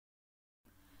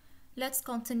Let's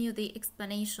continue the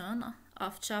explanation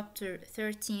of chapter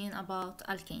 13 about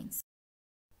alkanes.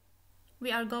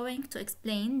 We are going to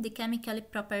explain the chemical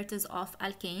properties of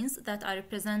alkanes that are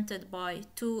represented by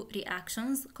two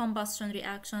reactions, combustion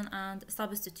reaction and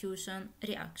substitution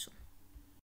reaction.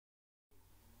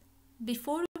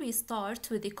 Before we start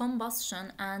with the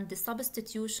combustion and the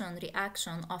substitution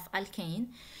reaction of alkane,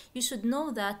 you should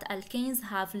know that alkanes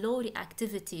have low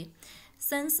reactivity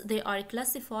since they are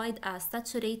classified as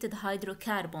saturated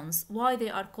hydrocarbons. Why they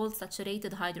are called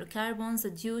saturated hydrocarbons?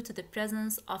 Due to the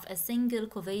presence of a single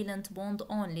covalent bond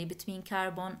only between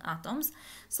carbon atoms.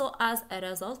 So as a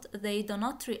result, they do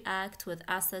not react with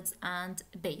acids and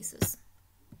bases.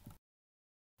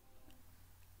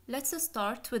 Let's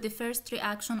start with the first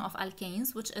reaction of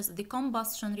alkanes, which is the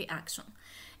combustion reaction.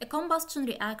 A combustion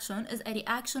reaction is a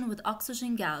reaction with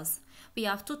oxygen gas. We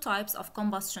have two types of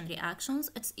combustion reactions.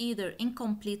 It's either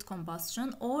incomplete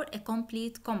combustion or a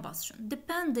complete combustion,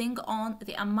 depending on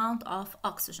the amount of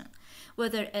oxygen.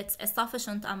 Whether it's a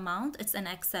sufficient amount, it's in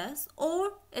excess,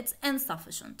 or it's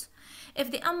insufficient. If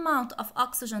the amount of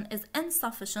oxygen is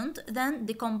insufficient, then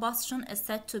the combustion is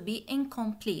said to be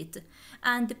incomplete,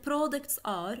 and the products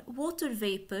are water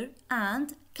vapor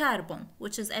and carbon,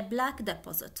 which is a black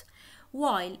deposit.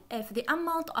 While if the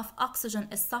amount of oxygen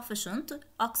is sufficient,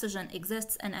 oxygen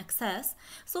exists in excess,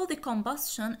 so the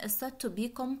combustion is said to be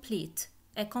complete.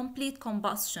 A complete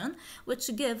combustion,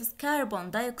 which gives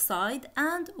carbon dioxide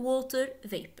and water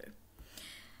vapor.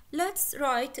 Let's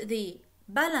write the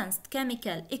balanced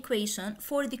chemical equation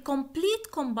for the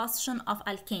complete combustion of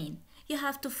alkane. You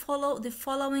have to follow the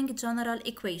following general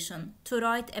equation to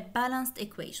write a balanced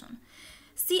equation.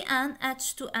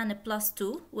 CnH2n plus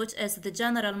 2, which is the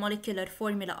general molecular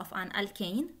formula of an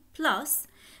alkane, plus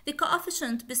the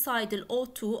coefficient beside the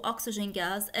O2 oxygen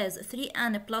gas is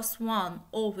 3n plus 1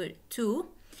 over 2.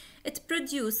 It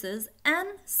produces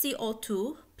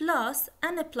NCO2 plus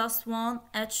N plus 1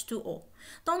 H2O.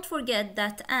 Don't forget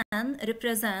that N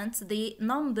represents the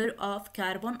number of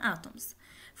carbon atoms.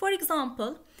 For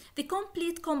example, the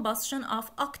complete combustion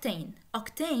of octane.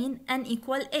 Octane, N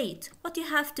equal 8. What you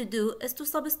have to do is to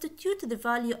substitute the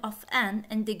value of N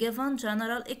in the given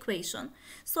general equation.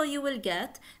 So you will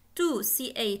get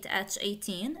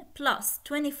 2C8H18 plus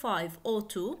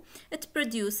 25O2. It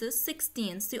produces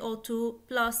 16CO2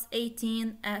 plus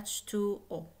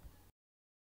 18H2O.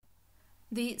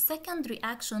 The second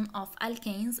reaction of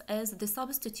alkanes is the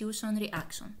substitution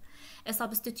reaction. A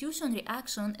substitution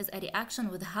reaction is a reaction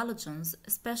with halogens,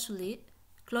 especially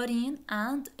chlorine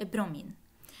and bromine.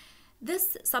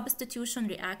 This substitution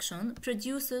reaction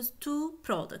produces two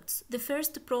products. The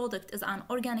first product is an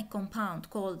organic compound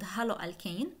called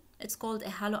haloalkane. It's called a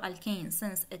haloalkane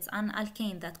since it's an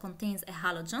alkane that contains a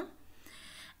halogen.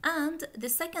 And the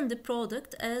second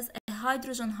product is a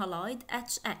hydrogen halide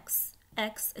HX.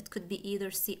 X, it could be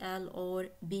either Cl or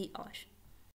Br.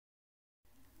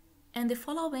 In the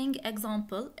following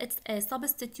example, it's a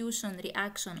substitution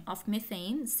reaction of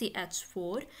methane,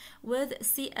 CH4, with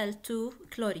Cl2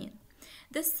 chlorine.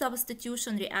 This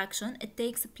substitution reaction, it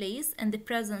takes place in the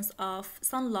presence of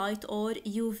sunlight or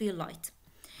UV light.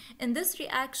 In this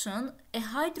reaction, a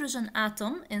hydrogen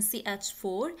atom in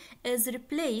CH4 is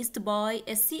replaced by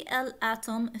a Cl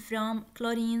atom from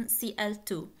chlorine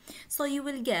Cl2. So you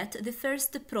will get the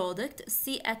first product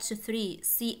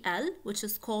CH3Cl, which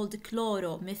is called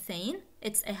chloromethane.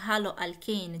 It's a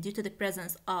haloalkane due to the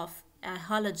presence of a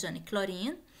halogen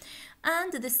chlorine.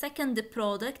 And the second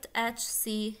product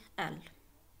HCl.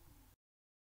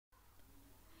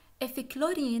 If a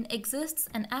chlorine exists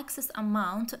in excess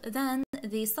amount, then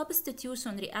the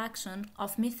substitution reaction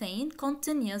of methane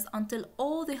continues until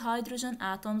all the hydrogen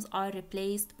atoms are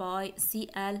replaced by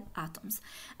Cl atoms,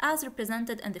 as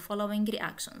represented in the following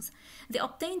reactions. The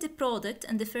obtained product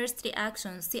in the first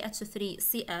reaction,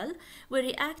 CH3Cl, will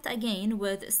react again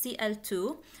with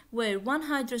Cl2, where one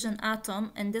hydrogen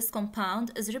atom in this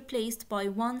compound is replaced by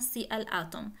one Cl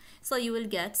atom. So you will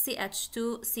get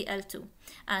CH2Cl2.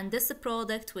 And this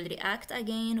product will react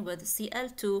again with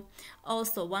Cl2.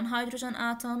 Also, one hydrogen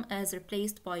atom is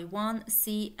replaced by one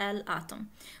Cl atom.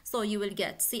 So you will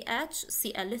get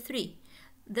CH-Cl3.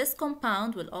 This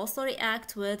compound will also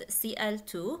react with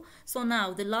Cl2. So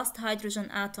now the last hydrogen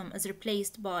atom is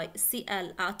replaced by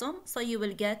Cl atom. So you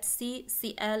will get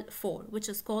CCl4, which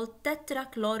is called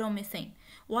tetrachloromethane.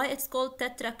 Why it's called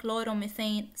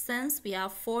tetrachloromethane? Since we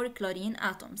have 4 chlorine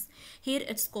atoms. Here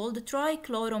it's called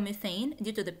trichloromethane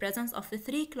due to the presence of the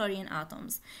 3 chlorine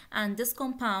atoms. And this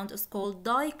compound is called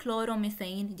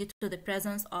dichloromethane due to the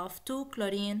presence of 2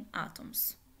 chlorine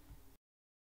atoms.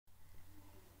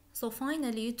 So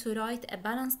finally, to write a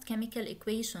balanced chemical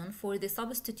equation for the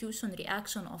substitution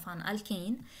reaction of an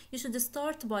alkane, you should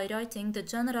start by writing the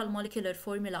general molecular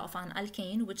formula of an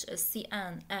alkane, which is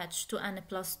CnH2n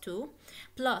plus 2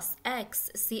 plus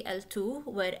XCl2,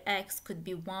 where X could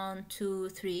be 1, 2,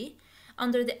 3.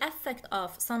 Under the effect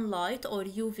of sunlight or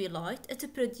UV light,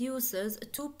 it produces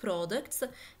two products,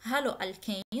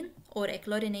 haloalkane or a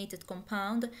chlorinated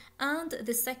compound, and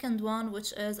the second one,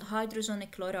 which is hydrogen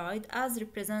chloride, as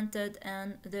represented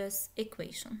in this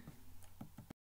equation.